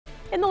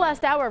In the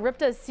last hour,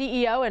 RIPTA's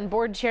CEO and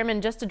board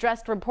chairman just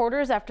addressed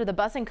reporters after the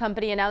busing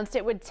company announced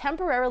it would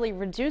temporarily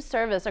reduce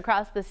service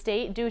across the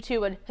state due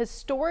to a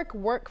historic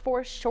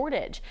workforce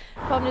shortage.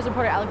 12 News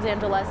reporter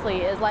Alexandra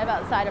Leslie is live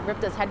outside of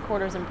RIPTA's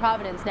headquarters in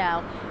Providence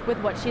now with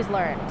what she's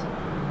learned.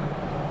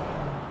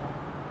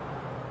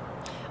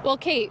 Well,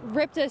 Kate,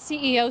 RIPTA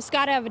CEO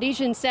Scott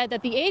Avedian said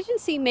that the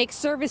agency makes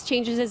service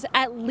changes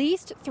at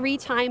least 3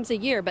 times a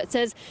year, but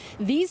says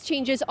these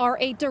changes are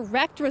a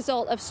direct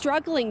result of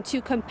struggling to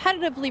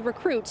competitively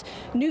recruit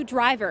new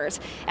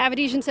drivers.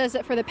 Avedian says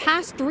that for the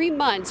past 3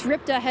 months,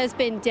 RIPTA has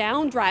been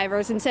down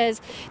drivers and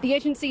says the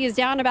agency is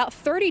down about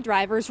 30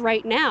 drivers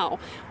right now.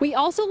 We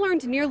also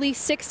learned nearly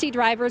 60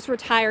 drivers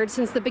retired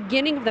since the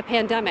beginning of the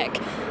pandemic.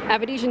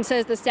 Avedian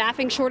says the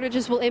staffing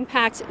shortages will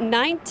impact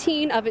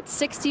 19 of its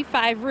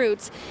 65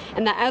 routes,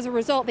 and that as a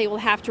result they will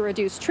have to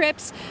reduce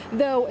trips,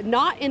 though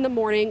not in the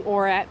morning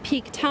or at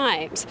peak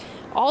times.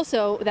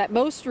 Also, that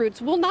most routes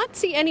will not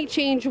see any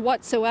change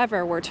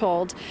whatsoever, we're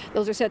told.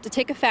 Those are set to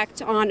take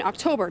effect on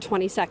October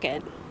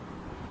 22nd.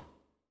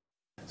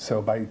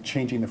 So by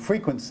changing the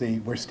frequency,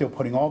 we're still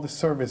putting all the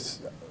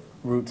service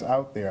routes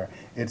out there.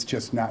 It's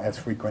just not as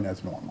frequent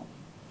as normal.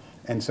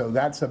 And so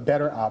that's a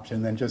better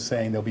option than just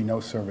saying there'll be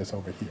no service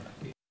over here.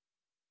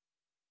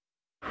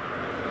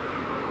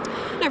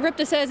 Now,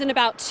 RIPTA says in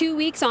about 2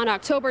 weeks, on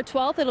October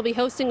 12th, it'll be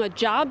hosting a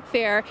job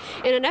fair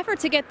in an effort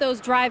to get those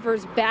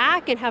drivers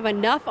back and have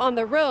enough on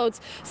the roads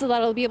so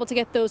that it'll be able to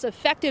get those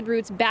affected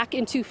routes back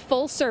into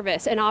full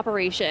service and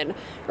operation.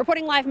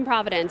 Reporting live in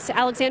Providence,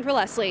 Alexandra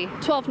Leslie,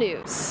 12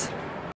 News.